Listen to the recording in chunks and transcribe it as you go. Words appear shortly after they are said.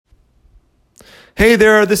Hey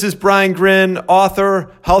there, this is Brian Grin,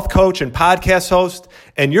 author, health coach, and podcast host,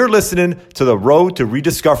 and you're listening to the Road to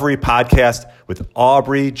Rediscovery podcast with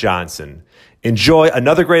Aubrey Johnson. Enjoy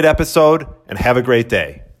another great episode and have a great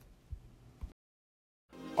day.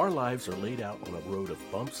 Our lives are laid out on a road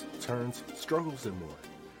of bumps, turns, struggles, and more.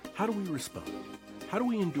 How do we respond? How do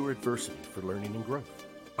we endure adversity for learning and growth?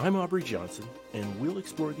 I'm Aubrey Johnson, and we'll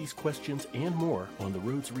explore these questions and more on the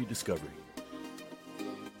Road to Rediscovery.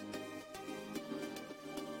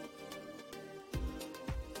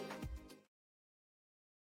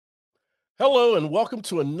 Hello, and welcome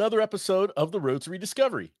to another episode of the Road to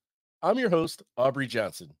Rediscovery. I'm your host, Aubrey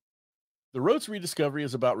Johnson. The Road to Rediscovery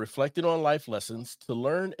is about reflecting on life lessons to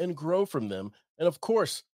learn and grow from them, and of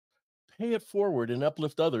course, pay it forward and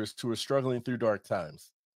uplift others who are struggling through dark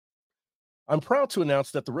times. I'm proud to announce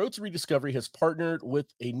that the Road to Rediscovery has partnered with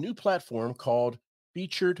a new platform called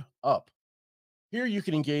Featured Up. Here you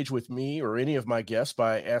can engage with me or any of my guests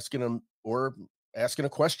by asking a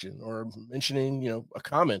question or mentioning, a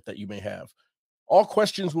comment that you may have. All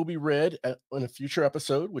questions will be read in a future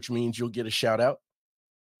episode, which means you'll get a shout out.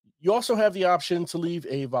 You also have the option to leave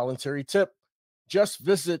a voluntary tip. Just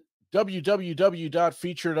visit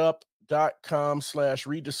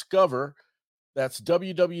www.featuredup.com/rediscover. That's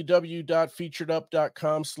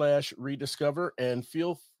www.featuredup.com/rediscover, and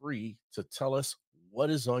feel free to tell us what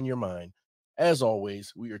is on your mind. As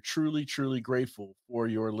always, we are truly, truly grateful for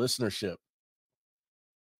your listenership.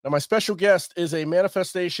 Now, my special guest is a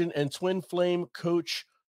manifestation and twin flame coach,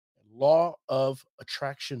 law of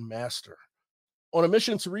attraction master. On a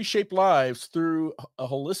mission to reshape lives through a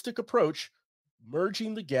holistic approach,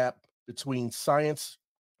 merging the gap between science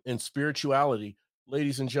and spirituality.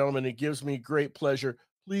 Ladies and gentlemen, it gives me great pleasure.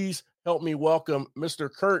 Please help me welcome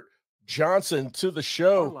Mr. Kurt Johnson to the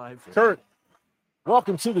show. Kurt,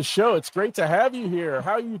 welcome to the show. It's great to have you here.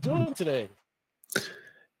 How are you doing today?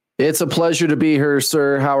 It's a pleasure to be here,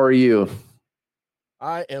 sir. How are you?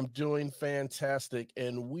 I am doing fantastic,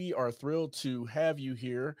 and we are thrilled to have you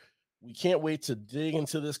here. We can't wait to dig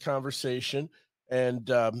into this conversation, and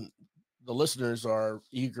the listeners are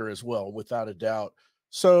eager as well, without a doubt.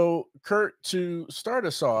 So, Kurt, to start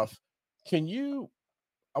us off, I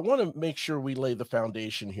want to make sure we lay the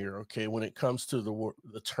foundation here, okay, when it comes to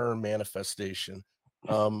the term manifestation.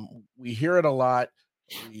 We hear it a lot.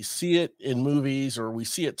 We see it in movies, or we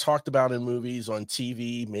see it talked about in movies, on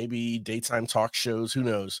TV, maybe daytime talk shows, who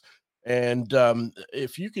knows? And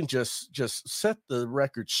if you can just set the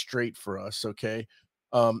record straight for us, okay,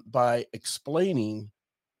 by explaining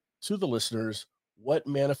to the listeners what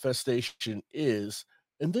manifestation is,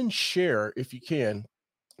 and then share, if you can,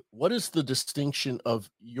 what is the distinction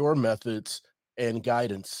of your methods and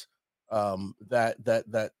guidance that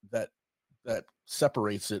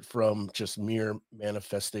separates it from just mere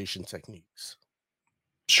manifestation techniques?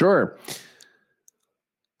 Sure.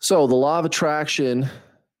 So the law of attraction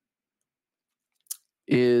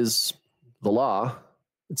is the law.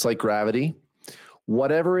 It's like gravity.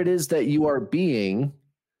 Whatever it is that you are being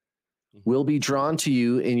will be drawn to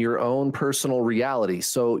you in your own personal reality.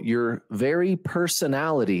 So your very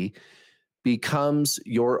personality becomes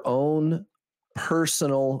your own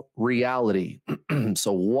personal reality.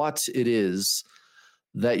 So what it is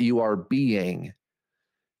that you are being,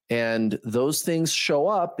 and those things show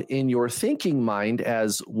up in your thinking mind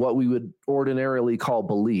as what we would ordinarily call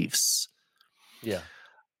beliefs. Yeah.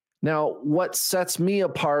 Now, what sets me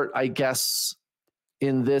apart, I guess,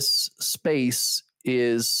 in this space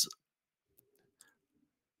is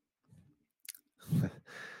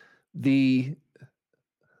the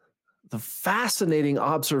fascinating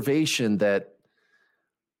observation that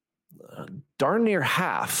darn near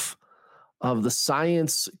half of the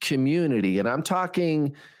science community, and I'm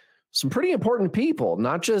talking some pretty important people,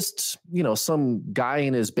 not just, some guy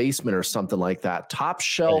in his basement or something like that, top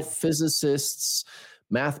shelf physicists,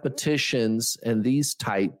 mathematicians, and these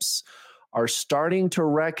types are starting to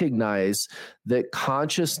recognize that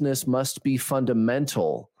consciousness must be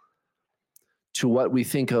fundamental to what we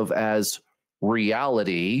think of as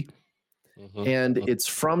reality. Mm-hmm. And it's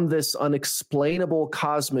from this unexplainable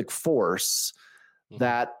cosmic force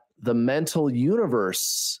that the mental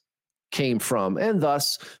universe came from, and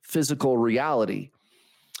thus physical reality.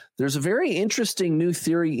 There's a very interesting new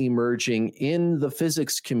theory emerging in the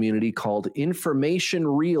physics community called information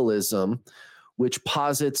realism, which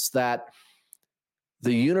posits that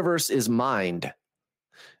the universe is mind.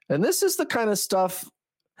 And this is the kind of stuff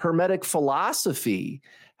Hermetic philosophy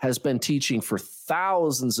has been teaching for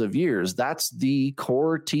thousands of years. That's the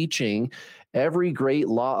core teaching every great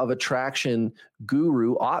law of attraction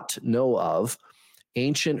guru ought to know of,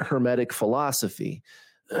 ancient Hermetic philosophy.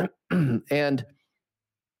 And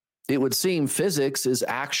it would seem physics is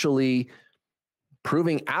actually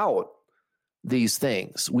proving out these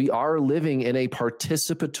things. We are living in a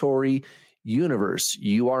participatory universe.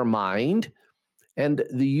 You are mind, and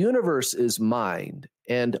the universe is mind.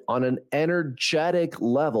 And on an energetic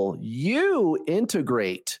level, you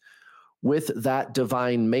integrate with that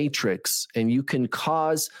divine matrix, and you can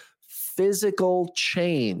cause physical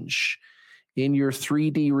change in your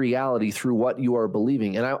 3D reality through what you are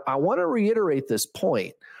believing. And I want to reiterate this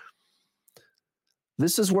point.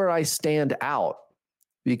 This is where I stand out,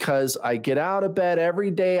 because I get out of bed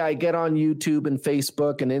every day. I get on YouTube and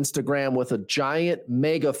Facebook and Instagram with a giant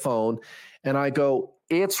megaphone, and I go,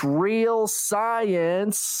 it's real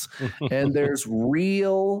science. And there's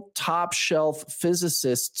real top shelf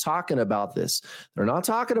physicists talking about this. They're not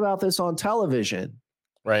talking about this on television.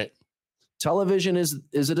 Right. Television is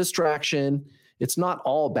a distraction. It's not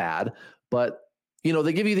all bad, but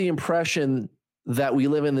they give you the impression that we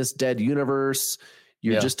live in this dead universe.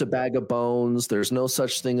 You're just a bag of bones. There's no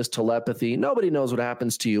such thing as telepathy. Nobody knows what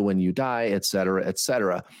happens to you when you die, et cetera, et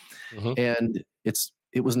cetera. Mm-hmm. And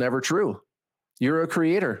it was never true. You're a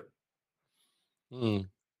creator. Mm.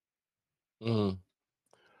 Mm.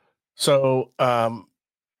 So I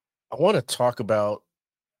want to talk about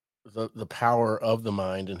the power of the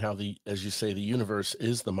mind, and how as you say, the universe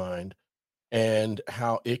is the mind, and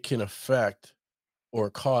how it can affect or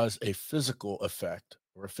cause a physical effect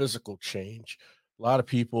or a physical change. A lot of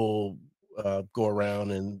people go around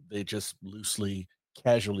and they just loosely,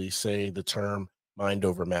 casually say the term mind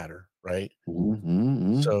over matter, right?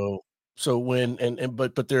 Mm-hmm. So when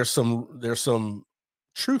but there's some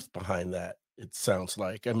truth behind that, it sounds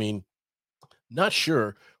like. I mean, not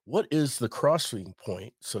sure what is the crossing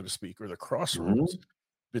point, so to speak, or the crossroads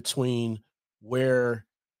between where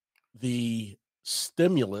the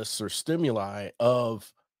stimulus or stimuli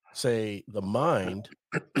of, say, the mind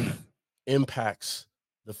impacts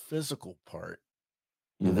the physical part,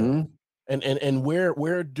 you know, and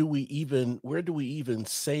where do we even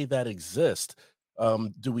say that exists?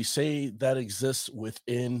 Do we say that exists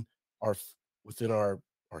within our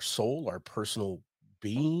soul, our personal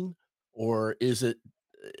being, or is it,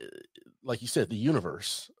 like you said, the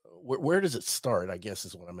universe? Where does it start, I guess,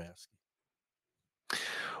 is what I'm asking.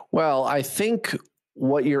 Well, I think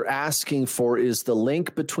what you're asking for is the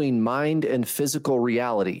link between mind and physical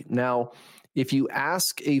reality. Now, if you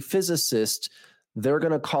ask a physicist, they're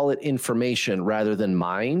going to call it information rather than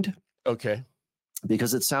mind. Okay.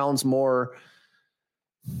 Because it sounds more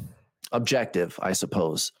objective, I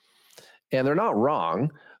suppose. And they're not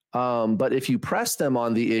wrong. But if you press them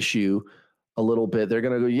on the issue a little bit, they're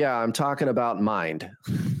going to go, yeah, I'm talking about mind.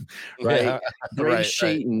 Right? Yeah. Greg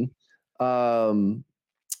Shaitan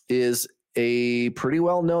is a pretty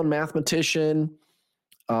well-known mathematician.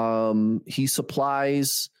 He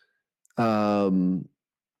supplies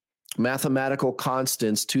mathematical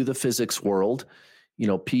constants to the physics world,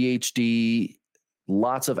 PhD,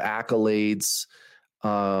 lots of accolades.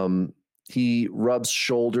 He rubs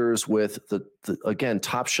shoulders with the again,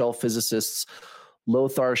 top shelf physicists,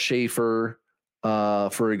 Lothar Schaefer,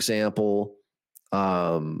 for example,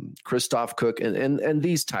 Christoph Koch, and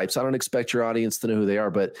these types. I don't expect your audience to know who they are,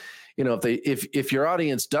 but if your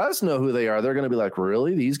audience does know who they are, they're going to be like,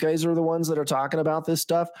 really? These guys are the ones that are talking about this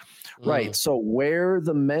stuff? Right. So where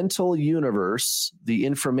the mental universe, the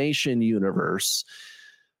information universe,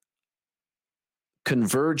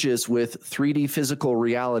 converges with 3D physical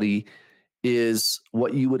reality is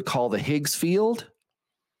what you would call the Higgs field,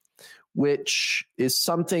 which is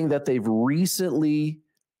something that they've recently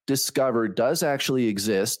discovered does actually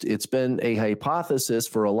exist. It's been a hypothesis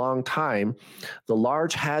for a long time. The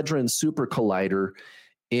Large Hadron Super Collider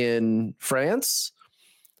in France,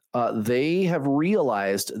 they have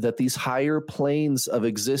realized that these higher planes of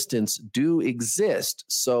existence do exist.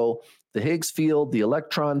 So the Higgs field, the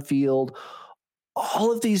electron field,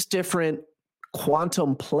 all of these different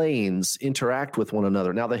quantum planes interact with one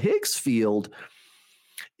another. Now, the Higgs field,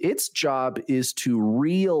 its job is to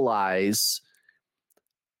realize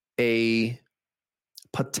a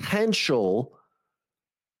potential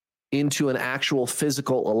into an actual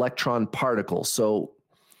physical electron particle. So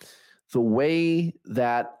the way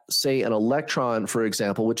that, say, an electron, for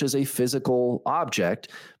example, which is a physical object,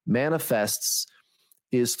 manifests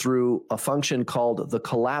is through a function called the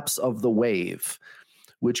collapse of the wave,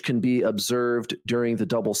 which can be observed during the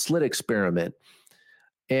double slit experiment.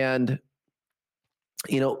 And,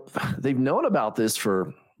 they've known about this for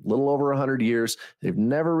a little over 100 years. They've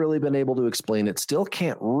never really been able to explain it, still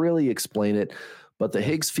can't really explain it. But the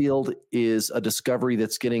Higgs field is a discovery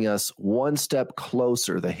that's getting us one step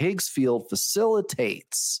closer. The Higgs field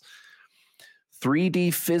facilitates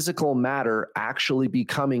 3D physical matter actually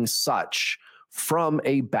becoming such from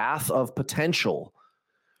a bath of potential,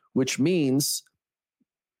 which means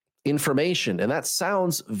information. And that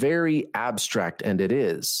sounds very abstract, and it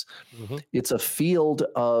is. Mm-hmm. It's a field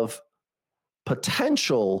of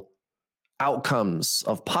potential outcomes,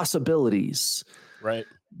 of possibilities. Right.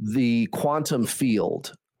 The quantum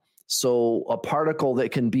field. So a particle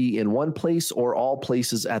that can be in one place or all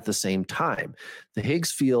places at the same time. The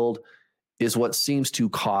Higgs field is what seems to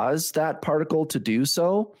cause that particle to do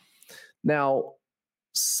so. Now,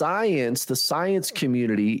 the science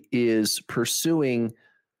community is pursuing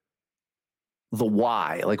the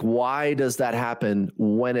why. Like, why does that happen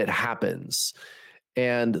when it happens?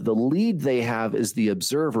 And the lead they have is the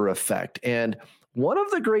observer effect. And one of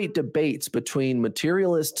the great debates between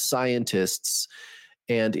materialist scientists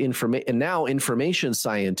and now information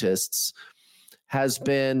scientists has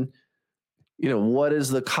been, what is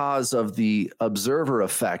the cause of the observer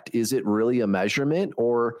effect? Is it really a measurement,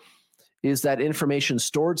 or is that information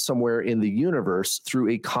stored somewhere in the universe through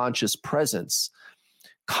a conscious presence?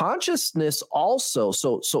 Consciousness also,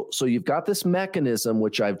 so you've got this mechanism,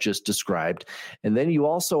 which I've just described, and then you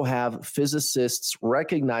also have physicists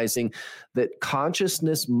recognizing that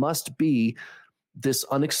consciousness must be this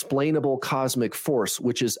unexplainable cosmic force,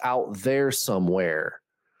 which is out there somewhere.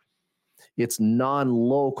 It's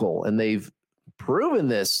non-local, and they've proven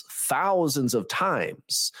this thousands of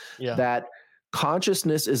times, that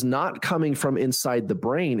consciousness is not coming from inside the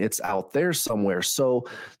brain. It's out there somewhere. So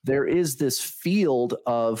there is this field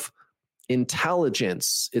of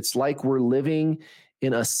intelligence. It's like we're living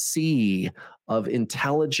in a sea of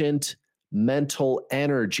intelligent mental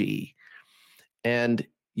energy, and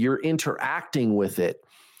you're interacting with it.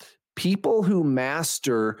 People who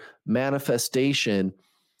master manifestation,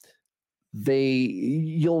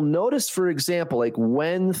 you'll notice, for example, like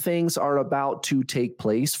when things are about to take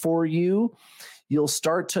place for you, you'll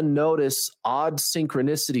start to notice odd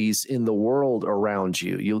synchronicities in the world around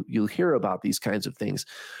you. You'll hear about these kinds of things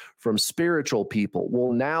from spiritual people.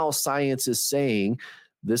 Well, now science is saying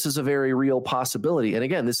this is a very real possibility. And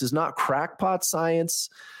again, this is not crackpot science.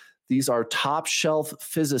 These are top shelf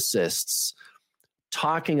physicists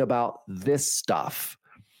talking about this stuff,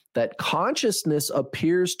 that consciousness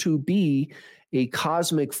appears to be a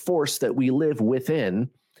cosmic force that we live within,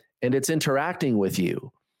 and it's interacting with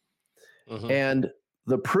you. Mm-hmm. And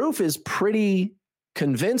the proof is pretty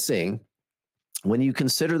convincing when you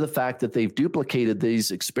consider the fact that they've duplicated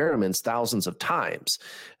these experiments thousands of times.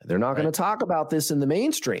 They're not going to talk about this in the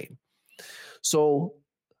mainstream. So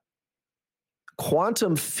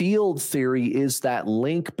quantum field theory is that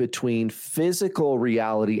link between physical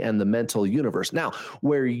reality and the mental universe. Now,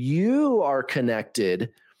 where you are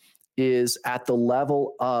connected is at the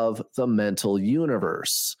level of the mental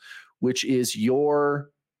universe, which is you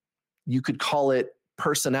could call it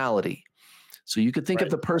personality. So you could think of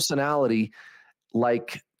the personality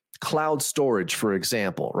like cloud storage, for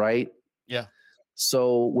example, right? Yeah.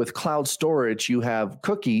 So with cloud storage, you have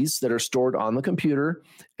cookies that are stored on the computer,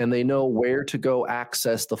 and they know where to go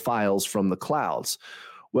access the files from the clouds.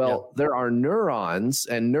 Well, there are neurons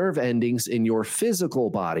and nerve endings in your physical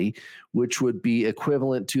body, which would be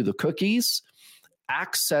equivalent to the cookies,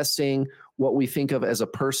 accessing what we think of as a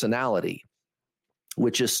personality,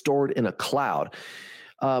 which is stored in a cloud.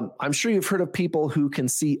 I'm sure you've heard of people who can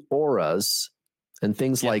see auras and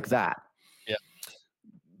things like that. Yeah.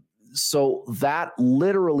 So that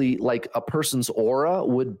literally, like a person's aura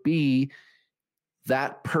would be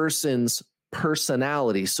that person's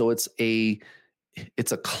personality. So it's a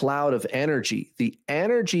cloud of energy. The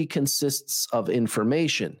energy consists of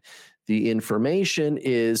information. The information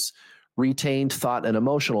is retained thought and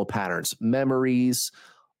emotional patterns, memories,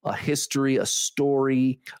 a history, a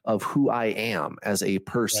story of who I am as a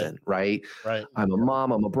person, right? I'm a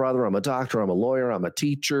mom, I'm a brother, I'm a doctor, I'm a lawyer, I'm a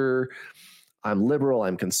teacher, I'm liberal,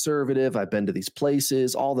 I'm conservative, I've been to these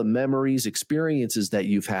places. All the memories, experiences that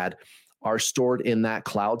you've had are stored in that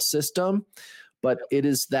cloud system, but it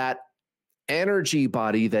is that energy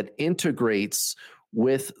body that integrates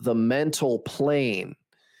with the mental plane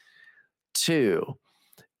too.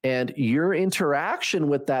 And your interaction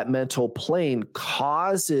with that mental plane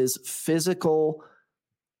causes physical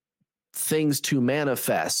things to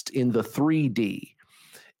manifest in the 3D.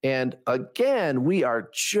 And again, we are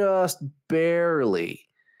just barely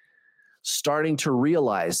starting to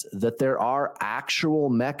realize that there are actual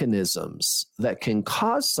mechanisms that can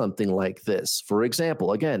cause something like this. For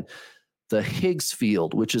example, again, the Higgs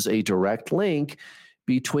field, which is a direct link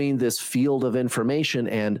between this field of information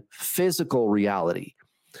and physical reality.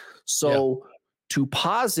 So to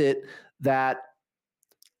posit that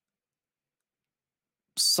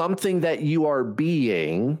something that you are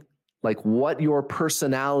being, like what your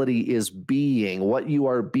personality is being, what you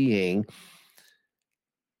are being,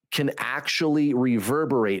 can actually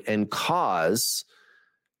reverberate and cause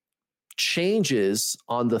changes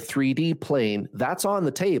on the 3D plane. That's on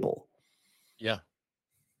the table. Yeah,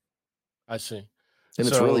 I see. And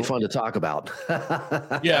it's really fun to talk about.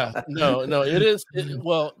 Yeah, no, it is.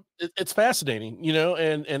 It's fascinating,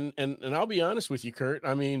 and I'll be honest with you, Kurt.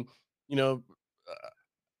 I mean,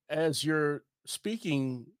 as you're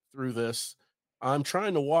speaking through this, I'm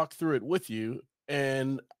trying to walk through it with you,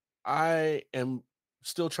 and I am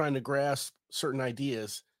still trying to grasp certain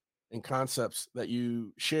ideas and concepts that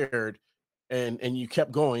you shared, and you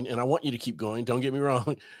kept going, and I want you to keep going. Don't get me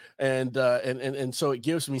wrong, and so it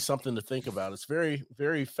gives me something to think about. It's very,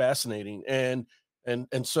 very fascinating, and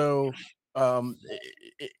so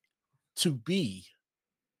it, to be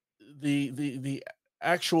the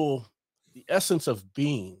actual the essence of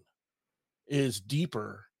being is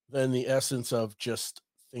deeper than the essence of just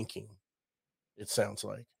thinking, it sounds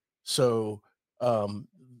like. So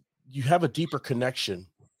you have a deeper connection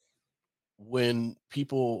when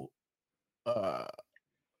people uh,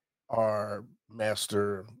 are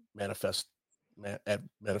at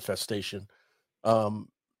manifestation. Um,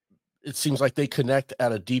 it seems like they connect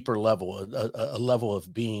at a deeper level, a level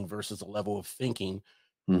of being versus a level of thinking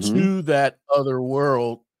to that other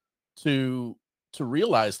world to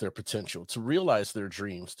realize their potential, to realize their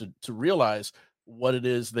dreams, to realize what it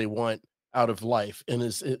is they want out of life. And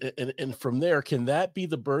from there, can that be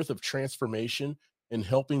the birth of transformation and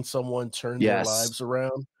helping someone turn their Yes, lives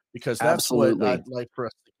around? Because that's what absolutely. I'd like for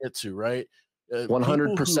us to get to, right?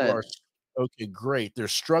 People who 100%. are okay, great. They're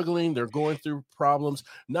struggling, they're going through problems,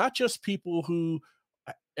 not just people who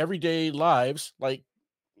everyday lives like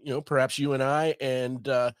perhaps you and I and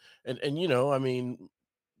I mean,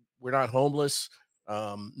 we're not homeless,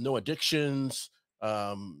 no addictions,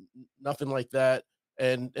 nothing like that.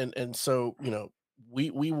 And so,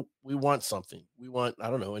 we want something. We want, I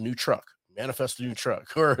don't know, a new truck, manifest a new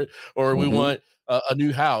truck, or we Mhm. want a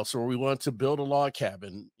new house, or we want to build a log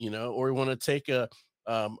cabin, or we want to take a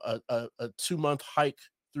 2-month hike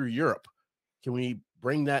through Europe. Can we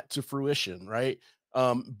bring that to fruition, right?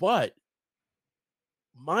 But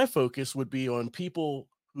my focus would be on people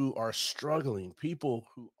who are struggling, people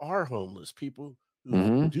who are homeless, people who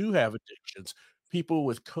Mhm. do have addictions, people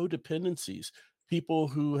with codependencies, people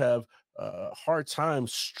who have hard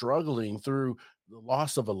times struggling through the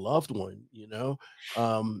loss of a loved one,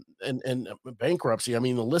 and bankruptcy. I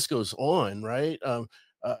mean, the list goes on, right? Uh,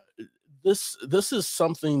 this is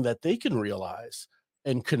something that they can realize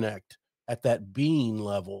and connect at that being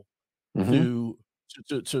level Mhm. to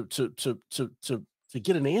to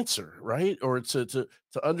get an answer, right? Or to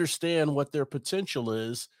understand what their potential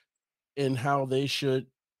is and how they should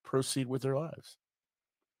proceed with their lives.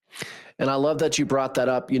 And I love that you brought that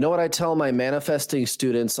up. You know what I tell my manifesting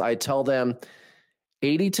students? I tell them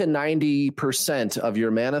 80 to 90% of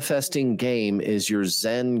your manifesting game is your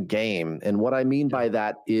Zen game. And what I mean Yeah. by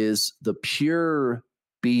that is the pure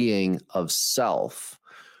being of self,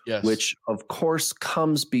 Yes. which of course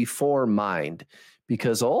comes before mind,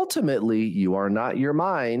 because ultimately you are not your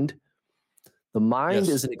mind. The mind Yes.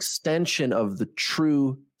 is an extension of the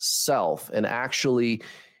true self. And actually,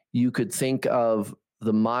 you could think of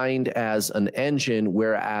the mind as an engine,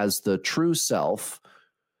 whereas the true self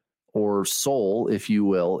or soul, if you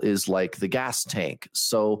will, is like the gas tank.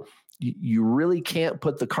 So you really can't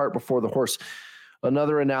put the cart before the horse.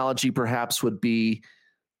 Another analogy perhaps would be,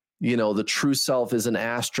 the true self is an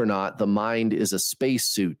astronaut, the mind is a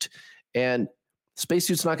spacesuit. And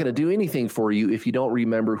spacesuit's not going to do anything for you if you don't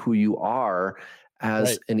remember who you are as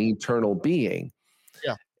Right. an eternal being.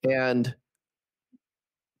 Yeah. And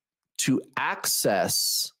to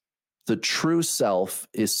access the true self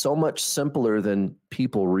is so much simpler than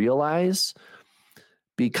people realize,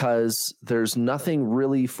 because there's nothing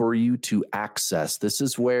really for you to access. This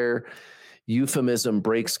is where euphemism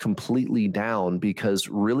breaks completely down, because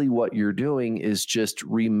really what you're doing is just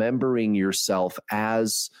remembering yourself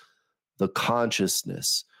as the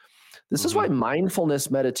consciousness. This is why mindfulness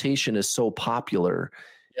meditation is so popular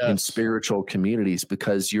in Yes. spiritual communities,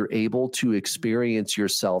 because you're able to experience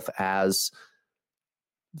yourself as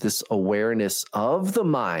this awareness of the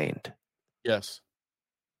mind. Yes.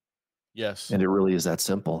 Yes. And it really is that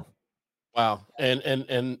simple. Wow. And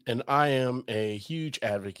I am a huge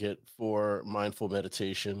advocate for mindful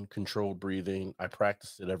meditation, controlled breathing. I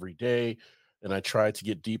practice it every day and I try to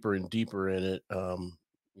get deeper and deeper in it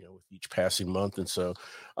with each passing month. And so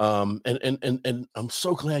and I'm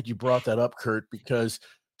so glad you brought that up, Kurt, because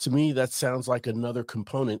to me that sounds like another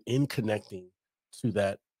component in connecting to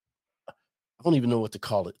that I don't even know what to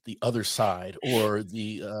call it, the other side or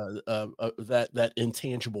the that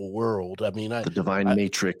intangible world. I mean, The divine I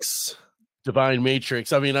matrix. divine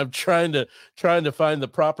matrix. I mean, I'm trying to find the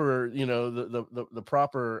proper, the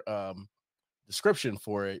proper description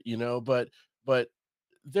for it, but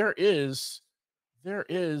there is there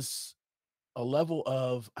is a level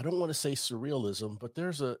of, I don't want to say surrealism, but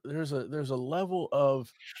there's a level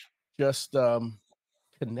of just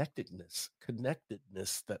connectedness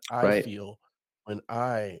that I Right. feel when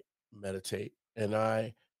I meditate, and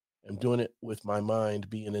I am doing it with my mind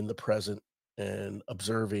being in the present and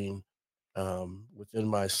observing within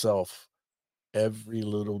myself every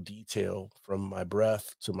little detail from my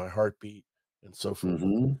breath to my heartbeat and so forth.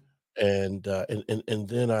 Hmm. And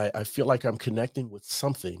then I feel like I'm connecting with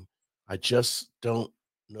something. I just don't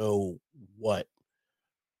know what,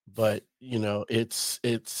 but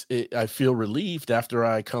I feel relieved after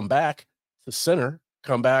I come back to center,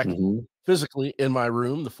 come back Hmm. physically in my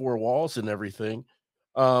room, the four walls and everything.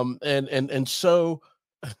 And so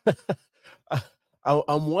I,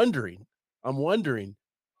 I'm wondering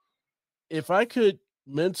if I could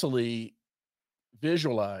mentally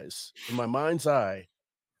visualize in my mind's eye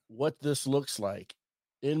what this looks like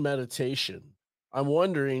in meditation. I'm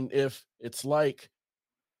wondering if it's like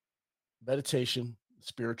meditation,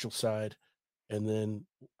 spiritual side, and then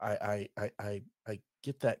I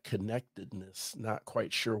get that connectedness. Not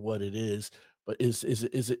quite sure what it is, but is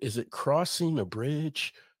it crossing a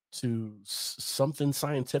bridge to something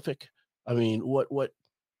scientific? I mean, Of what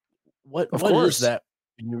is course. that?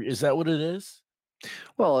 Is that what it is?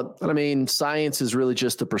 Well, I mean, science is really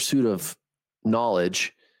just the pursuit of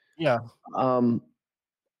knowledge. Yeah. Um,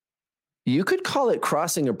 you could call it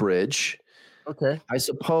crossing a bridge. Okay. I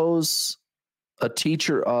suppose a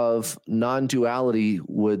teacher of non duality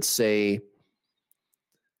would say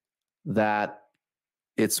that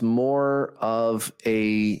it's more of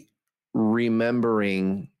a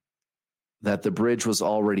remembering that the bridge was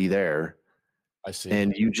already there I see.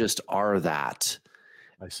 and you just are that.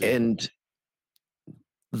 I see. And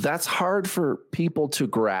that's hard for people to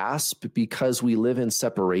grasp because we live in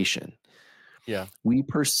separation. Yeah. We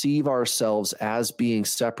perceive ourselves as being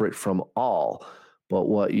separate from all. But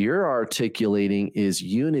what you're articulating is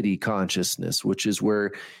unity consciousness, which is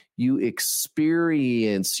where you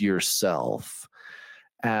experience yourself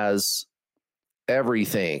as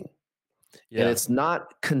everything. And Yeah. it's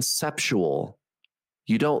not conceptual.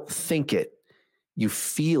 You don't think it, you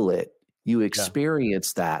feel it, you Yeah.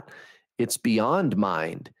 experience that. It's beyond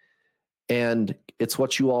mind, and it's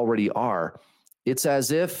what you already are. It's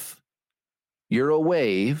as if you're a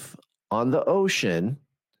wave on the ocean,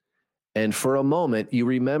 and for a moment, you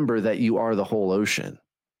remember that you are the whole ocean.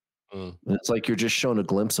 Mm. And it's like you're just shown a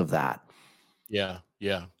glimpse of that. Yeah.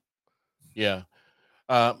 Yeah. Yeah.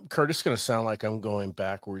 Kurt, it's going to sound like I'm going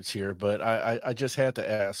backwards here, but I just had to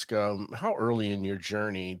ask, how early in your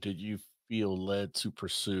journey did you feel led to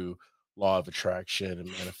pursue law of attraction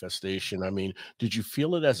and manifestation? I mean, did you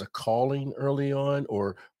feel it as a calling early on,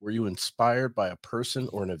 or were you inspired by a person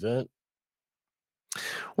or an event?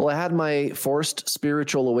 Well, I had my forced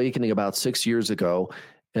spiritual awakening about 6 years ago,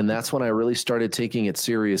 and that's when I really started taking it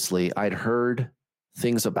seriously. I'd heard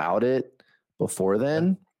things about it before Yeah.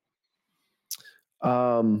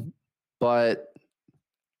 then, but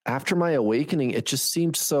after my awakening, it just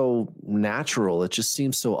seemed so natural. It just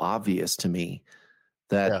seemed so obvious to me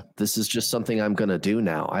Yeah. that this is just something I'm going to do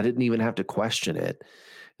now. I didn't even have to question it.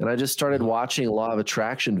 And I just started Mhm. watching law of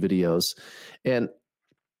attraction videos. And,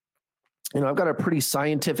 I've got a pretty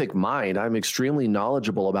scientific mind. I'm extremely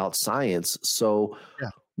knowledgeable about science. So Yeah.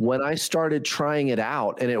 when I started trying it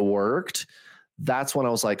out and it worked, that's when I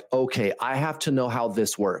was like, okay, I have to know how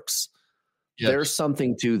this works. There's Yes.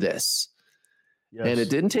 something to this. And it Yes.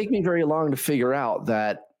 didn't take me very long to figure out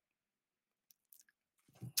that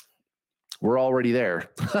we're already there.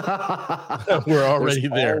 We're There's already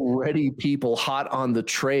there. already people hot on the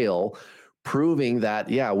trail proving that,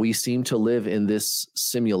 yeah, we seem to live in this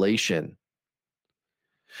simulation.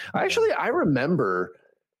 Yeah. I remember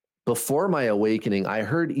before my awakening, I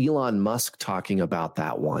heard Elon Musk talking about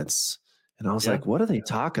that once. And I was Yeah. like, what are they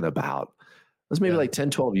talking about? It was maybe Yeah. like 10,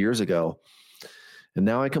 12 years ago. And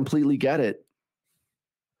now I completely get it.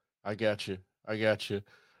 I got you. I got you.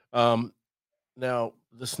 Um, Now,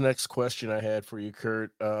 this next question I had for you,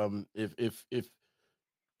 Kurt, if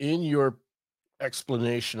in your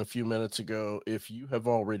explanation a few minutes ago, if you have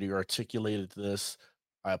already articulated this,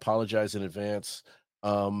 I apologize in advance.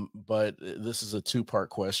 But this is a two-part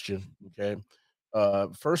question. Okay.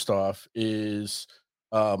 First off, is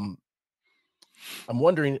um, I'm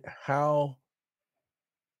wondering how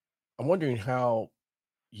I'm wondering how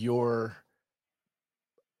your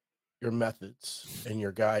your methods and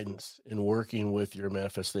your guidance in working with your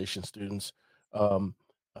manifestation students. Um,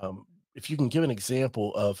 if you can give an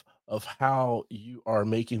example of how you are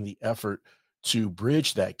making the effort to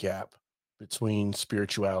bridge that gap between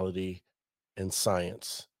spirituality and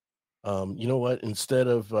science. You know what? Instead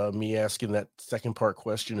of me asking that second part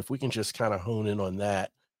question, if we can just kind of hone in on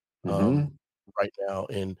that Mm-hmm. right now,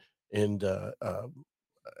 and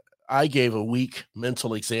I gave a weak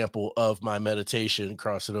mental example of my meditation,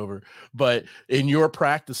 cross it over. But in your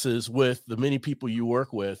practices with the many people you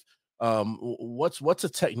work with, what's a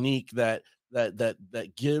technique that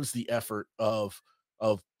gives the effort of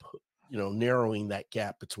narrowing that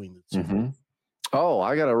gap between the 2? Mm-hmm. Oh,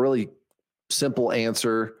 I got a really simple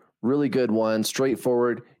answer, really good one,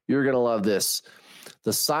 straightforward. You're going to love this.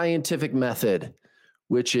 The scientific method,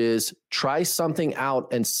 which is try something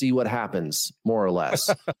out and see what happens, more or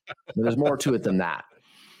less. There's more to it than that.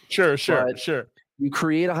 Sure. But you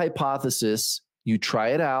create a hypothesis, you try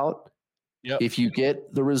it out. Yep. If you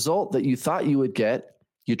get the result that you thought you would get,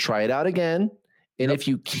 you try it out again. And Yep. if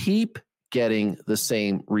you keep getting the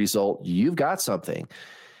same result, you've got something.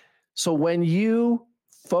 So when you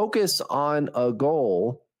focus on a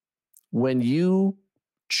goal, when you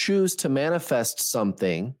choose to manifest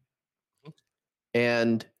something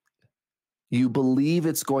and you believe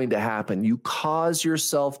it's going to happen, you cause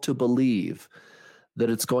yourself to believe that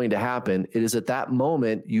it's going to happen, it is at that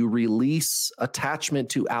moment you release attachment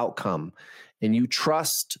to outcome and you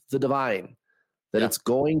trust the divine that it's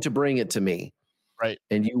going to bring it to me. Right.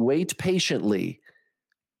 And you wait patiently.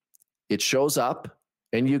 It shows up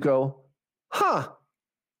and you go, huh.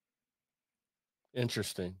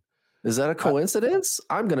 Interesting. Is that a coincidence?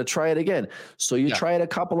 I'm going to try it again. So you try it a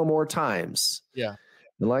couple of more times. Yeah.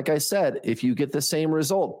 And like I said, if you get the same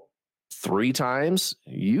result 3 times,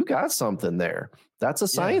 you got something there. That's a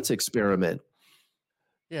science experiment.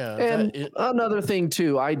 Yeah. And another thing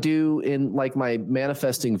too, I do in like my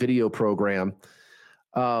manifesting video program,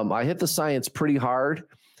 I hit the science pretty hard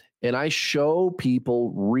and I show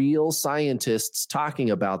people real scientists talking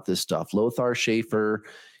about this stuff. Lothar Schaefer,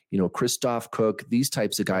 Christoph Cook, these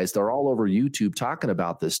types of guys, they're all over YouTube talking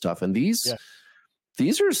about this stuff. And these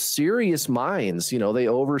are serious minds. They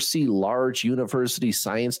oversee large university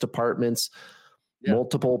science departments,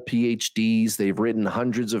 multiple PhDs. They've written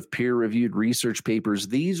hundreds of peer-reviewed research papers.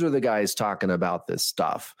 These are the guys talking about this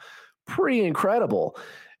stuff. Pretty incredible.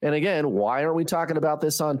 And again, why aren't we talking about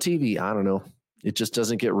this on TV? I don't know. It just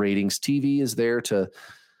doesn't get ratings. TV is there to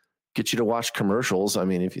get you to watch commercials. I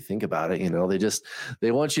mean, if you think about it,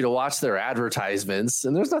 they want you to watch their advertisements,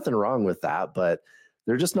 and there's nothing wrong with that, but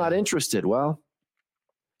they're just not interested. Well,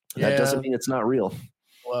 that doesn't mean it's not real.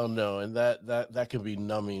 Well, no, and that can be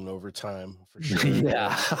numbing over time for sure.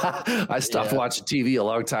 I stopped watching TV a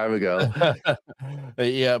long time ago.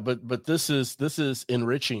 But this is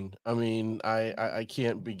enriching. I mean, I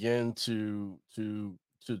can't begin to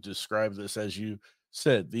describe this. As you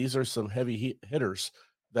said, these are some heavy hitters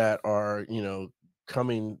that are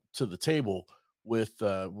coming to the table with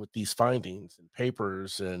these findings and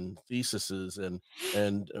papers and theses and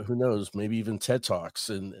who knows, maybe even TED Talks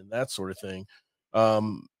and that sort of thing.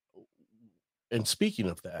 And speaking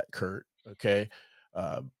of that, Kurt, okay,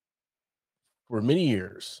 for many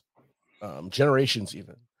years, generations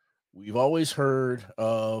even, we've always heard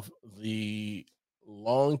of the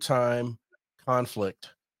long time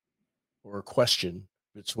conflict or question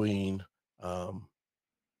between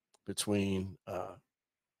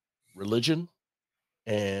religion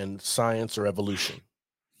and science or evolution,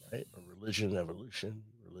 right? Or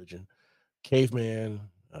religion, caveman,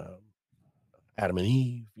 Adam and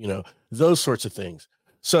Eve, those sorts of things.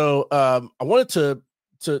 So I wanted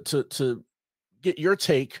to get your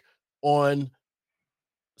take on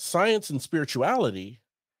science and spirituality,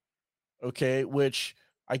 okay, which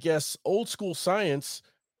I guess old school science,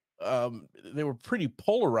 they were pretty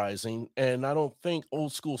polarizing, and I don't think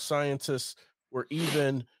old school scientists were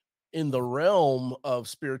even in the realm of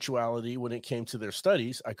spirituality when it came to their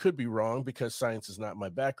studies. I could be wrong because science is not my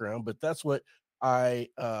background, but that's what I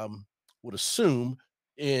would assume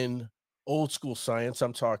in old school science.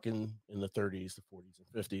 I'm talking in the 30s, the 40s, and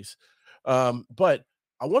 50s. But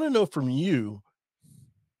I want to know from you,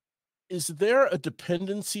 is there a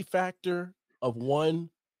dependency factor of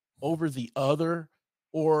one over the other,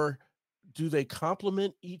 or do they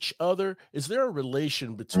complement each other? Is there a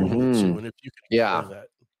relation between the two? And if you can explain that.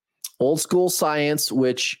 Old school science,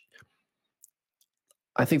 which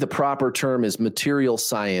I think the proper term is material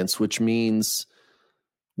science, which means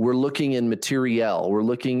we're looking in material. We're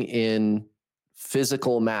looking in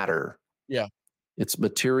physical matter. Yeah. It's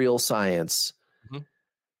material science. Mm-hmm.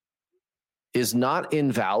 is not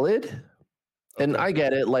invalid. And I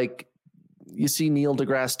get it. Like, you see Neil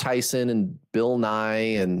deGrasse Tyson and Bill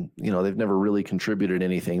Nye, and, they've never really contributed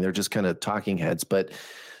anything. They're just kind of talking heads, but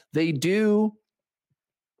they do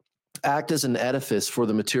act as an edifice for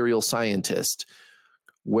the material scientist,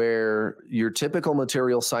 where your typical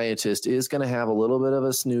material scientist is going to have a little bit of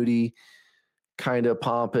a snooty, kind of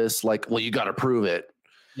pompous, like, well, you got to prove it.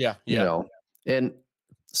 Yeah. And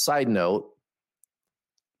side note,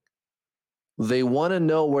 they want to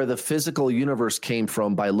know where the physical universe came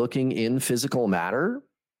from by looking in physical matter.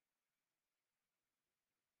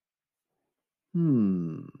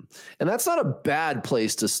 And that's not a bad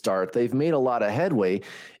place to start. They've made a lot of headway.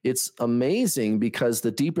 It's amazing because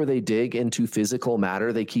the deeper they dig into physical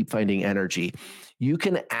matter, they keep finding energy. You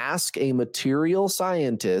can ask a material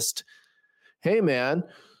scientist, hey, man,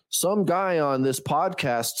 some guy on this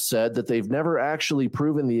podcast said that they've never actually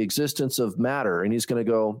proven the existence of matter. And he's going to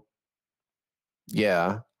go,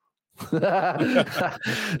 yeah,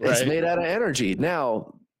 it's made out of energy.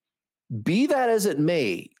 Now, be that as it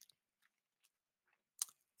may,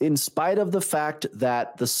 in spite of the fact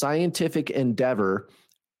that the scientific endeavor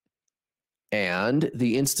and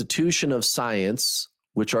the institution of science,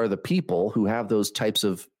 which are the people who have those types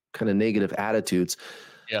of kind of negative attitudes,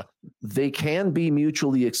 they can be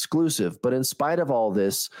mutually exclusive. But in spite of all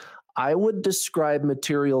this, I would describe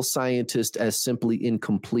material scientist as simply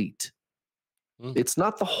incomplete. It's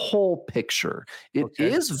not the whole picture. It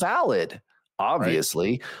is valid,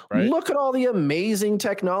 obviously. Right. Look at all the amazing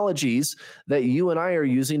technologies that you and I are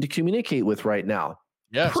using to communicate with right now.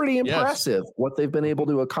 Pretty impressive what they've been able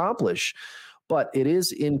to accomplish, but it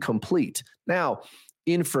is incomplete. Now,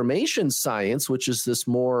 information science, which is this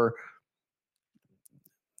more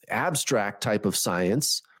abstract type of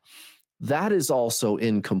science, that is also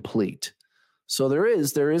incomplete. So there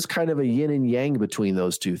is kind of a yin and yang between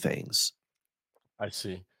those two things. I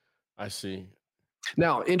see.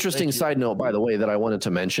 Now, interesting side note, by the way, that I wanted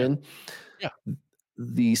to mention. Yeah.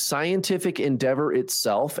 The scientific endeavor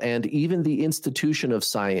itself and even the institution of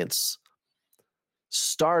science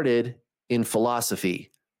started in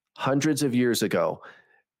philosophy hundreds of years ago.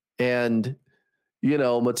 And,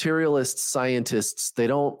 materialist scientists, they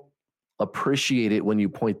don't appreciate it when you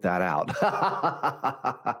point that out.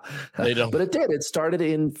 They don't. But it did. It started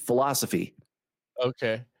in philosophy.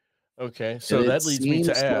 Okay. So that leads me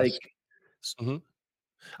to ask.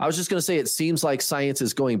 I was just going to say, it seems like science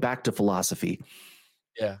is going back to philosophy.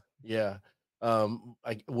 Yeah.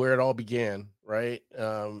 Where it all began, right?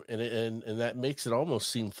 And that makes it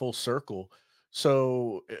almost seem full circle.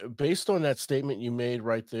 So based on that statement you made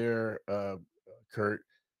right there, Kurt,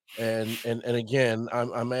 and again,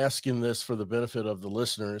 I'm asking this for the benefit of the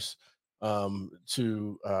listeners,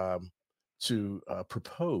 to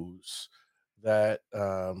propose that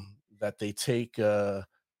that they take a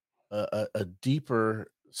deeper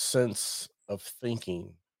sense of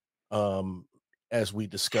thinking as we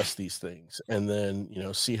discuss these things, and then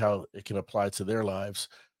see how it can apply to their lives.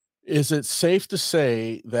 Is it safe to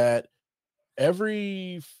say that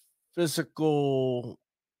every physical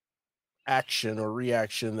action or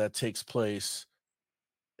reaction that takes place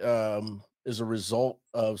is a result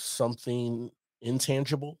of something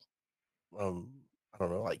intangible? I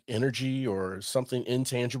don't know, like energy or something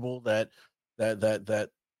intangible that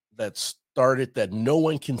started, that no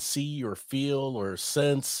one can see or feel or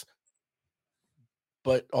sense,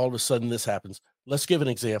 but all of a sudden this happens. Let's give an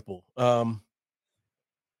example.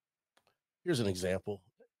 Here's an example.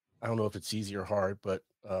 I don't know if it's easy or hard, but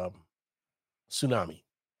tsunami.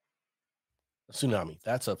 A tsunami.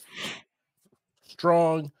 That's a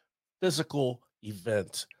strong physical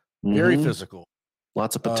event, very physical.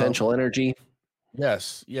 Lots of potential energy.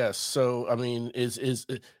 Yes. So, I mean, is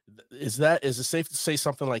it safe to say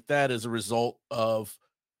something like that is a result of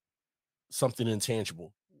something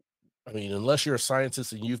intangible? I mean, unless you're a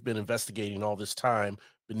scientist and you've been investigating all this time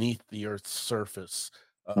beneath the Earth's surface,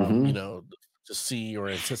 to see or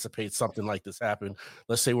anticipate something like this happen.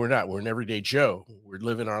 Let's say we're an everyday Joe. We're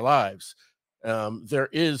living our lives. There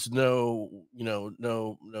is no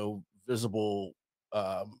visible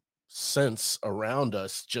sense around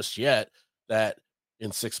us just yet that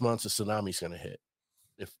in 6 months a tsunami is going to hit,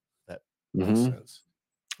 if that makes sense.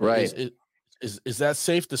 Right. Is that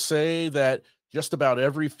safe to say that just about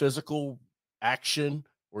every physical action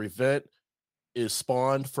or event is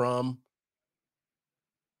spawned from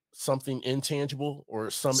something intangible or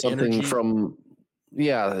something energy from,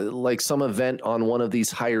 like some event on one of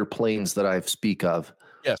these higher planes that I speak of?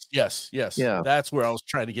 Yes. Yeah, that's where I was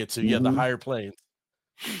trying to get to. The higher planes.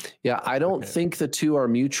 Yeah, I don't think the two are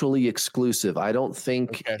mutually exclusive. I don't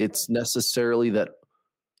think it's necessarily that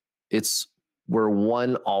it's where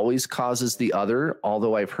one always causes the other,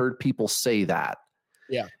 although I've heard people say that.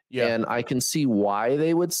 Yeah. And I can see why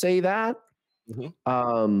they would say that.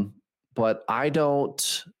 But I don't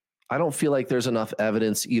feel like there's enough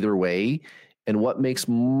evidence either way. And what makes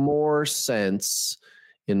more sense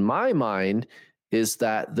in my mind is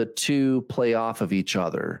that the two play off of each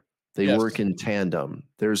other. They work in tandem.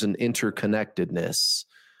 There's an interconnectedness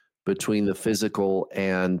between the physical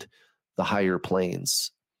and the higher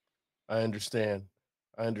planes. I understand.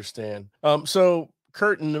 So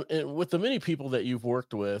Curtin, with the many people that you've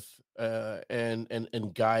worked with,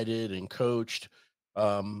 and guided and coached,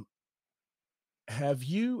 have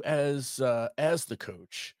you, as the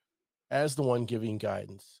coach, as the one giving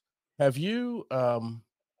guidance, have you,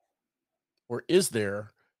 or is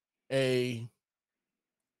there a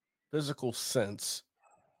physical sense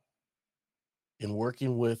in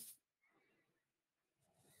working with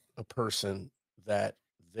a person that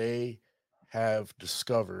they have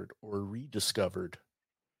discovered or rediscovered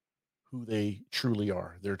who they truly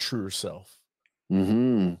are, their truer self?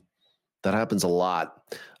 Mm-hmm. That happens a lot,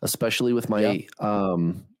 especially with my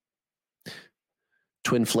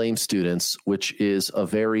Twin Flame students, which is a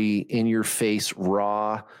very in-your-face,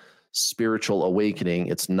 raw spiritual awakening.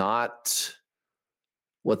 It's not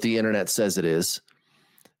what the internet says it is.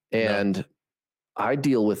 And I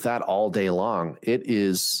deal with that all day long.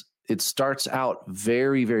 It starts out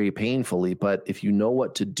very, very painfully, but if you know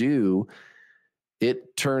what to do,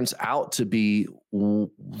 it turns out to be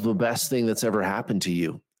the best thing that's ever happened to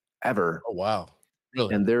you, ever. Oh, wow.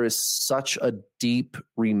 Really? And there is such a deep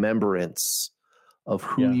remembrance of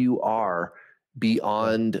who you are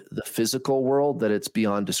beyond the physical world that it's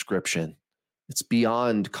beyond description. It's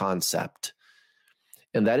beyond concept.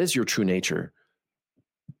 And that is your true nature.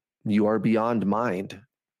 You are beyond mind.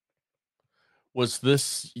 Was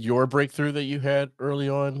this your breakthrough that you had early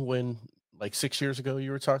on when, like 6 years ago,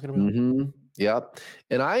 you were talking about? Mm-hmm. Yep.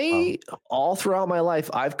 And all throughout my life,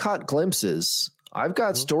 I've caught glimpses. I've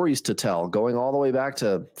got stories to tell going all the way back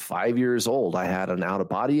to 5 years old. I had an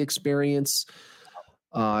out-of-body experience.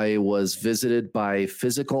 I was visited by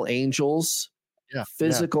physical angels,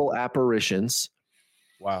 physical apparitions.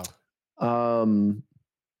 Wow.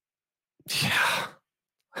 Yeah.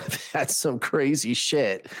 I've had some crazy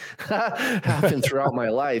shit happen throughout my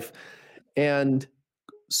life. And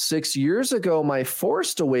 6 years ago, my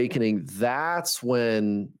forced awakening, that's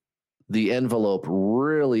when the envelope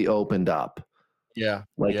really opened up. Yeah.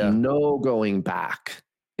 No going back.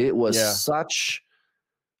 It was such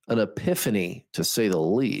an epiphany, to say the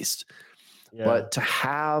least. Yeah. But to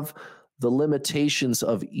have the limitations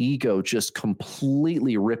of ego just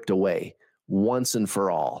completely ripped away once and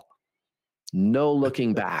for all. No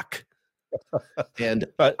looking back. And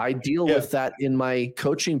I deal with that in my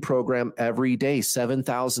coaching program every day.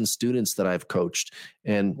 7,000 students that I've coached,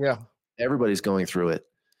 and everybody's going through it.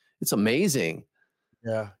 It's amazing.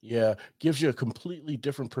 Yeah. Gives you a completely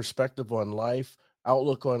different perspective on life,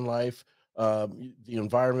 outlook on life, the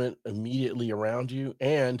environment immediately around you,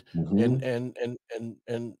 and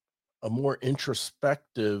a more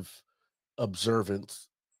introspective observance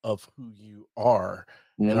of who you are.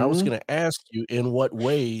 And I was going to ask you in what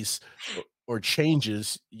ways or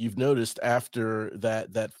changes you've noticed after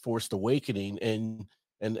that forced awakening, and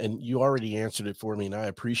you already answered it for me, and I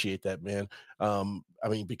appreciate that, man. I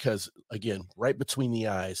mean, because again, right between the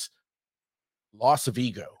eyes, loss of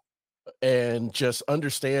ego, and just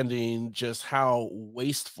understanding just how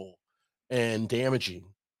wasteful and damaging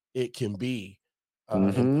it can be.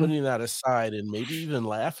 And putting that aside and maybe even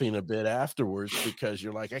laughing a bit afterwards, because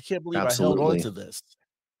you're like, I can't believe I held on to this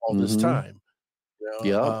all this time.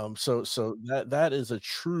 You know? So that is a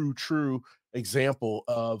true example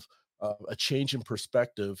of a change in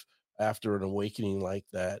perspective after an awakening like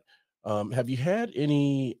that. Have you had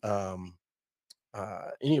any of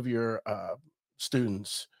your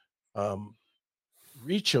students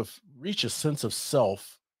reach a sense of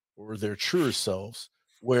self, or their truer selves,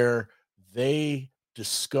 where they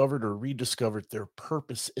discovered or rediscovered their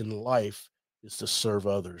purpose in life is to serve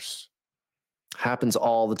others? Happens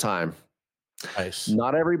all the time. Nice.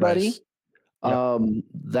 Not everybody. Nice. Yep.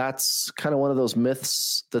 That's kind of one of those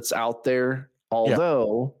myths that's out there.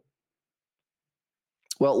 Although,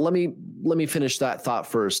 well, let me finish that thought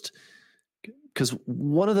first, because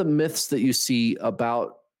one of the myths that you see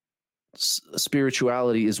about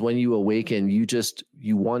spirituality is when you awaken,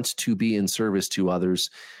 you want to be in service to others,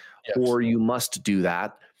 or you must do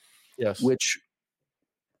that. Yes. Which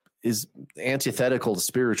is antithetical to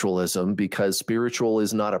spiritualism, because spiritual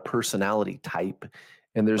is not a personality type,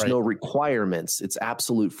 and there's no requirements. It's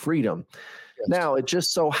absolute freedom. Yes. Now, it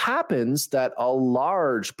just so happens that a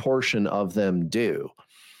large portion of them do.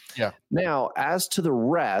 Yeah. Now, as to the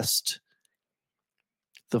rest,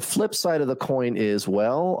 the flip side of the coin is,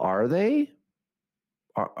 well, are they?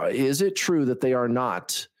 Is it true that they are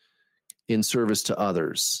not in service to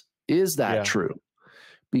others? Is that true?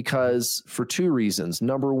 Because for two reasons.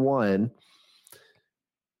 Number one,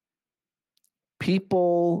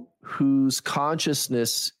 people whose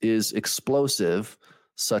consciousness is explosive,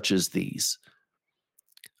 such as these,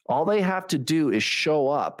 all they have to do is show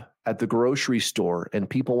up at the grocery store and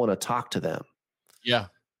people want to talk to them. Yeah.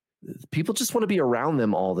 People just want to be around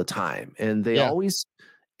them all the time. And they always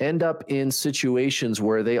end up in situations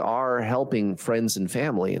where they are helping friends and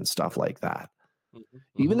family and stuff like that.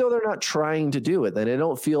 Mm-hmm. Even though they're not trying to do it, then they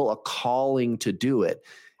don't feel a calling to do it.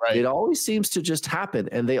 Right. It always seems to just happen,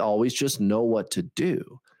 and they always just know what to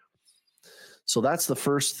do. So that's the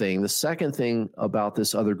first thing. The second thing about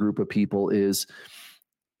this other group of people is,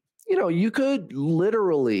 you could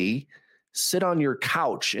literally sit on your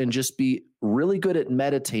couch and just be really good at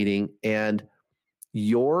meditating, and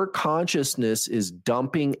your consciousness is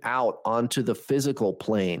dumping out onto the physical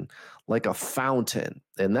plane like a fountain.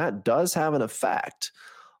 And that does have an effect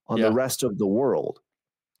on the rest of the world.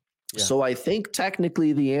 Yeah. So I think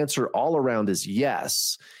technically the answer all around is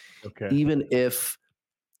yes. Okay. Even if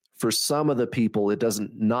for some of the people, it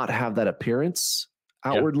doesn't not have that appearance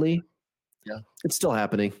outwardly. Yeah. It's still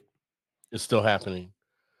happening. It's still happening.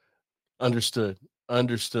 Understood.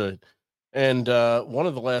 And one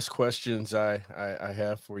of the last questions I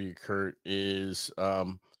have for you, Kurt, is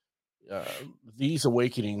these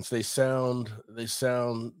awakenings. They sound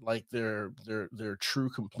like they're true,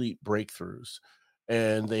 complete breakthroughs,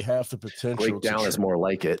 and they have the potential. Breakdown is more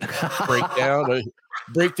like it.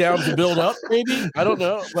 breakdown to build up, maybe. I don't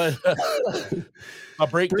know, but a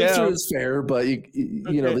breakdown is fair. But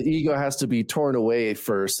you know, the ego has to be torn away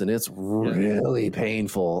first, and it's really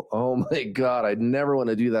painful. Oh my God, I'd never want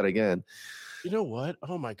to do that again. You know what?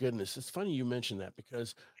 Oh my goodness, it's funny you mentioned that,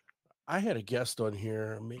 because I had a guest on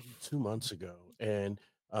here maybe 2 months ago, and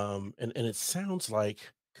it sounds like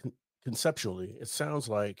conceptually, it sounds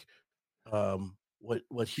like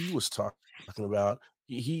what he was talking about.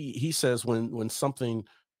 He says when something,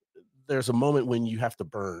 there's a moment when you have to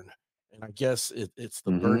burn, and I guess it's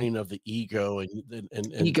the burning of the ego and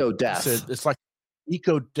ego death. It's like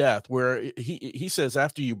ego death, where he says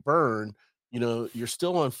after you burn, you're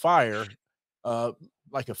still on fire,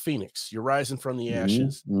 like a phoenix. You're rising from the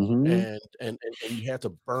ashes, and you have to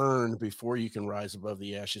burn before you can rise above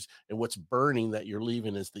the ashes. And what's burning that you're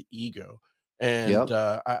leaving is the ego. And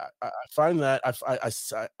I find that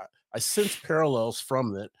I sense parallels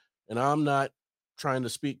from it, and I'm not trying to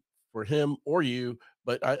speak for him or you,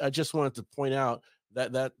 but I just wanted to point out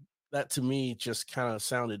that to me just kind of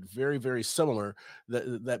sounded very, very similar.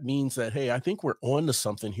 That means that, hey, I think we're on to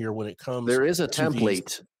something here when it comes. There is a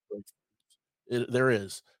template. There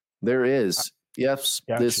is. Yes.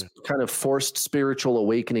 Gotcha. This kind of forced spiritual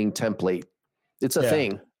awakening template. It's a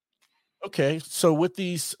thing. Okay. So with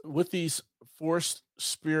these forced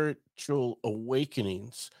spiritual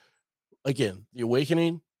awakenings, again, the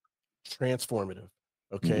awakening, transformative.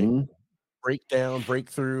 Okay. Breakdown,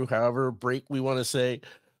 breakthrough, however break we want to say.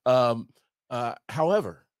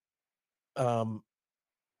 However,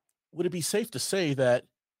 would it be safe to say that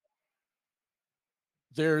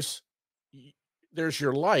there's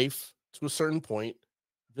your life to a certain point,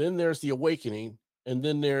 then there's the awakening, and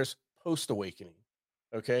then there's post-awakening?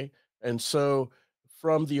 Okay. And so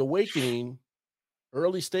from the awakening,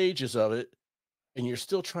 early stages of it, and you're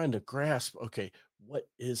still trying to grasp, okay, what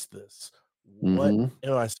is this? What am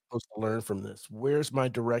I supposed to learn from this? Where's my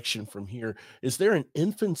direction from here? Is there an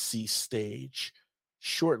infancy stage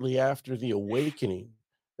shortly after the awakening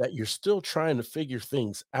that you're still trying to figure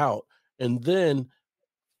things out? And then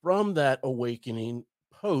from that awakening,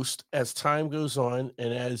 as time goes on,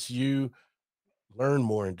 and as you learn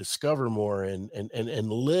more and discover more and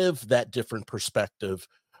live that different perspective,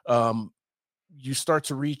 you start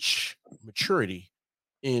to reach maturity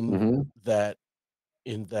in that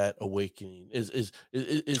awakening. Is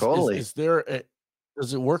totally. Is there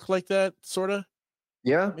does it work like that, sort of?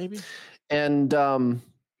 Yeah, maybe. And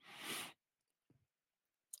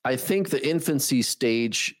I think the infancy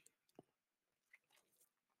stage,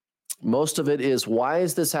 most of it is, why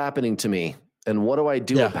is this happening to me? And what do I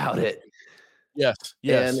do about it? Yes.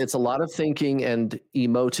 And it's a lot of thinking and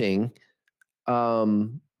emoting.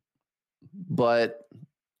 But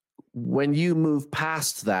when you move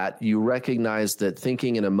past that, you recognize that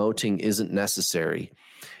thinking and emoting isn't necessary.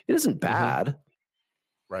 It isn't bad.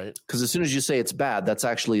 Right. Because as soon as you say it's bad, that's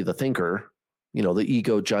actually the thinker. the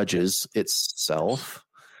ego judges itself.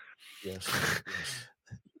 Yes.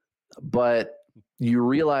 But you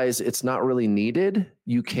realize it's not really needed.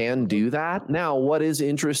 You can do that. Now, what is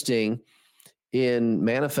interesting in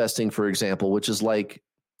manifesting, for example, which is like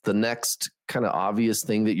the next kind of obvious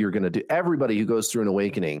thing that you're going to do. Everybody who goes through an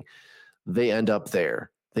awakening, they end up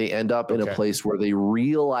there. They end up in a place where they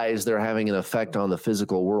realize they're having an effect on the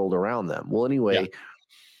physical world around them. Well, anyway,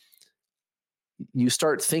 you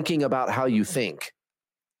start thinking about how you think.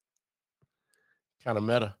 Kind of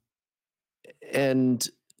meta. And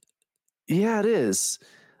yeah, it is.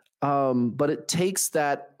 But it takes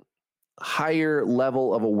that higher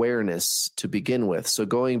level of awareness to begin with. So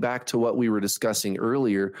going back to what we were discussing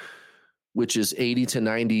earlier, which is 80 to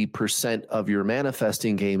 90% of your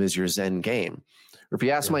manifesting game is your Zen game. Or if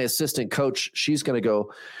you ask my assistant coach, she's going to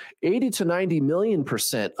go 80 to 90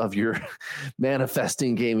 million% of your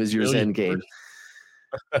manifesting game is your Zen game.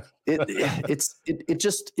 It's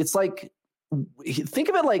like, think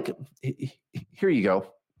of it like, here you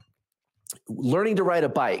go. Learning to ride a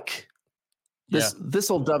bike. This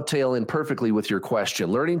will dovetail in perfectly with your question.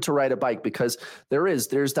 Learning to ride a bike, because there's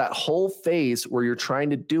that whole phase where you're trying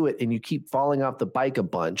to do it and you keep falling off the bike a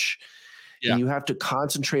bunch. And you have to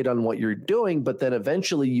concentrate on what you're doing, but then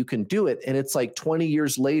eventually you can do it. And it's like 20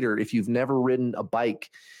 years later, if you've never ridden a bike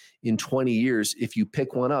in 20 years, if you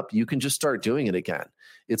pick one up, you can just start doing it again.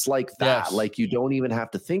 It's like that. Like you don't even have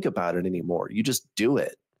to think about it anymore. You just do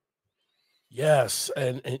it. Yes.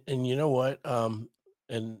 And you know what? And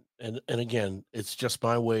again, it's just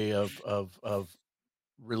my way of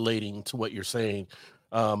relating to what you're saying.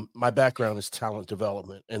 My background is talent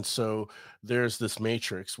development, and so there's this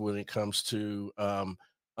matrix when it comes to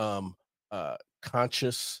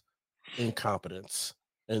conscious incompetence,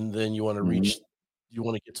 and then you want to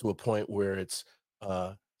get to a point where it's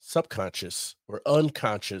subconscious or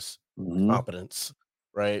unconscious competence,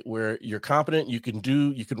 right? Where you're competent, you can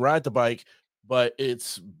ride the bike, but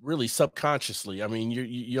it's really subconsciously. I mean,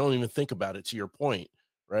 you don't even think about it, to your point,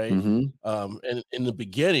 right? And in the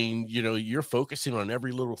beginning, you're focusing on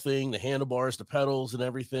every little thing, the handlebars, the pedals and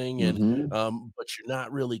everything. And, but you're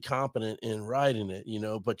not really competent in riding it,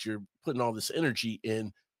 but you're putting all this energy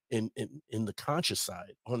in the conscious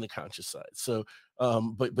side, on the conscious side. So,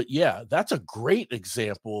 but yeah, that's a great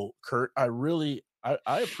example, Kurt. I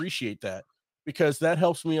appreciate that, because that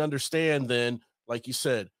helps me understand then, like you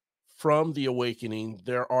said, from the awakening,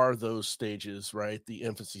 there are those stages, right? The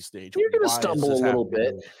infancy stage. You're going to stumble a little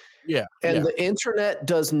bit. Yeah. And the internet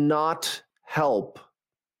does not help.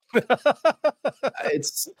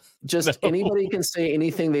 It's just anybody can say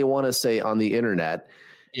anything they want to say on the internet.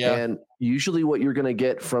 Yeah. And usually what you're going to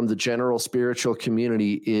get from the general spiritual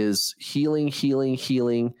community is healing, healing,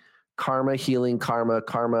 healing, karma, healing, karma,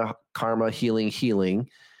 karma, karma, healing, healing.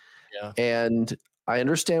 Yeah. And I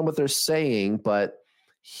understand what they're saying, but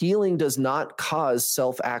healing does not cause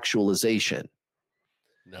self-actualization.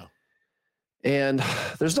 No. And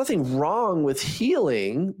there's nothing wrong with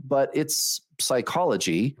healing, but it's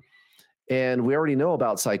psychology. And we already know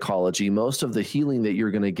about psychology. Most of the healing that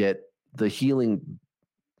you're going to get, the healing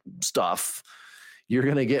stuff you're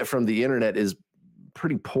going to get from the internet, is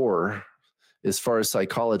pretty poor as far as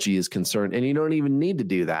psychology is concerned. And you don't even need to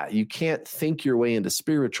do that. You can't think your way into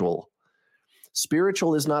spiritual.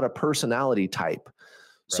 Spiritual is not a personality type.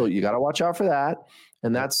 So you got to watch out for that.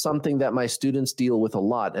 And that's something that my students deal with a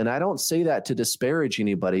lot. And I don't say that to disparage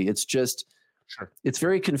anybody. It's just, it's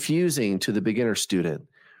very confusing to the beginner student.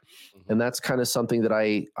 And that's kind of something that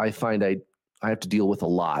I find I have to deal with a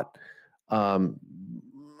lot.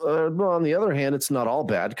 But on the other hand, it's not all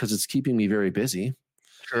bad, because it's keeping me very busy.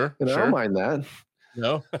 Sure. And I don't mind that.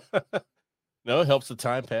 No, no, it helps the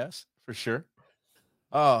time pass for sure.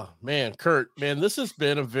 Oh man, Kurt, this has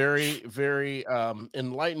been a very, very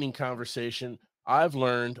enlightening conversation. I've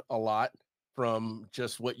learned a lot from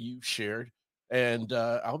just what you've shared. And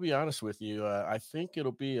I'll be honest with you, I think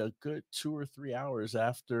it'll be a good 2 or 3 hours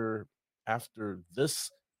after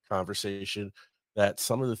this conversation that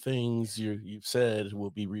some of the things you've said will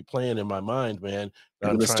be replaying in my mind, man.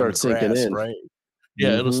 I'm gonna start sinking in, right?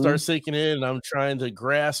 Yeah, it'll start sinking in, and I'm trying to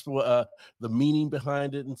grasp the meaning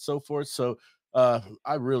behind it and so forth. So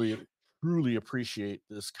I really, truly appreciate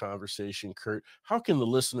this conversation, Kurt. How can the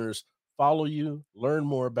listeners follow you, learn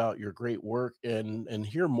more about your great work, and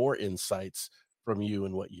hear more insights from you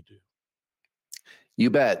and what you do? You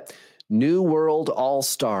bet.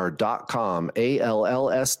 newworldallstar.com,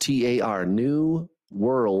 ALLSTAR,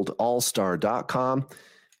 newworldallstar.com.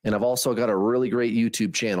 And I've also got a really great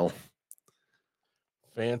YouTube channel.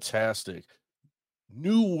 Fantastic.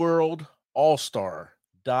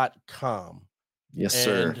 newworldallstar.com. Yes,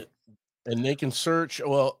 sir. And they can search.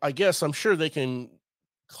 Well, I'm sure they can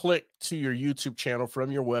click to your YouTube channel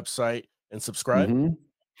from your website and subscribe. Mm-hmm.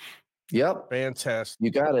 Yep. Fantastic.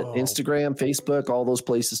 You got it. Instagram, Facebook, all those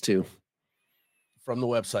places too. From the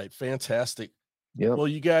website. Fantastic. Yep. Well,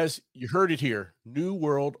 you guys, you heard it here.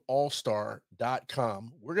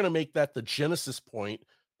 newworldallstar.com. We're going to make that the Genesis point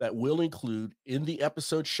that we'll include in the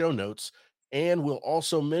episode show notes. And we'll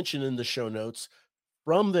also mention in the show notes.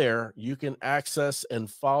 From there, you can access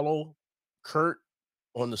and follow Kurt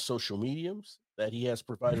on the social mediums that he has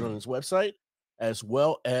provided on his website, as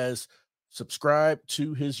well as subscribe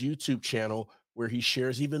to his YouTube channel where he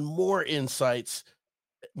shares even more insights,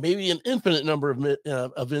 maybe an infinite number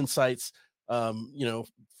of insights,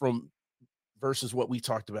 from versus what we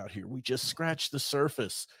talked about here. We just scratched the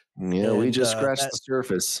surface. Yeah, we just scratched the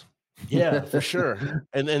surface. Yeah, for sure.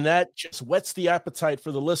 And that just whets the appetite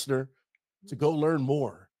for the listener to go learn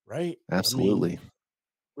more, right? Absolutely. I mean,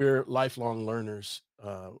 we're lifelong learners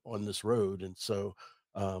on this road. And so,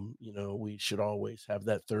 we should always have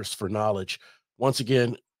that thirst for knowledge. Once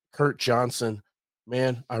again, Kurt Johnson,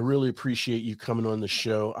 man, I really appreciate you coming on the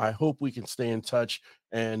show. I hope we can stay in touch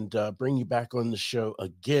and bring you back on the show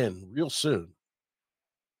again real soon.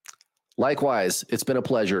 Likewise, it's been a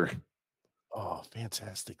pleasure. Oh,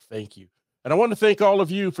 fantastic. Thank you. And I want to thank all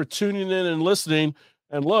of you for tuning in and listening.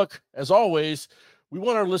 And look, as always, we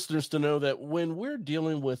want our listeners to know that when we're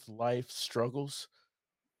dealing with life struggles,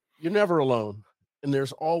 you're never alone, and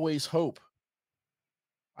there's always hope.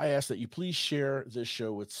 I ask that you please share this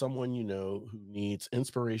show with someone you know who needs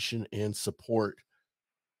inspiration and support.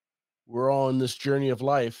 We're all on this journey of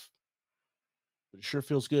life, but it sure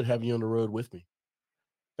feels good having you on the road with me.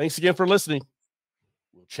 Thanks again for listening.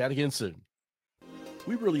 We'll chat again soon.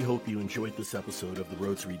 We really hope you enjoyed this episode of The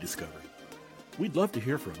Road to Rediscovery. We'd love to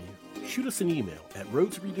hear from you. Shoot us an email at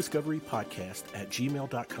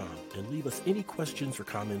roadtorediscoverypodcast@gmail.com and leave us any questions or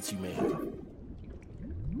comments you may have.